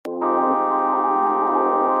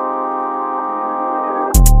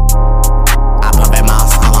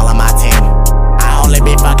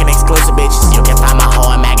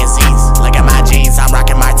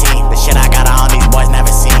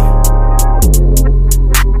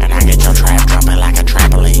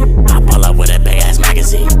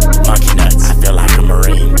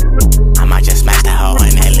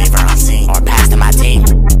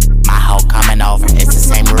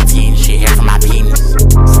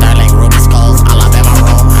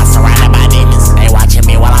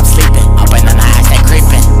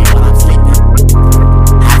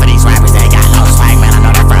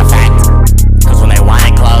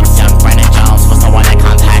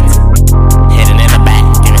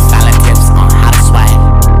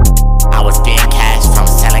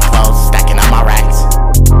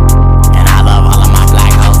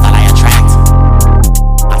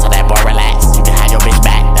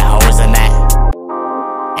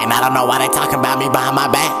And I don't know why they talking about me behind my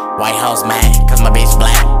back. White hoes mad, cause my bitch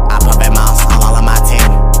black. I pump at mouse all of my team.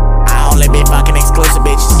 I only be fucking exclusive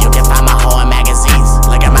bitches. You can find my hoe in magazines.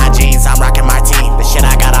 Look at my jeans, I'm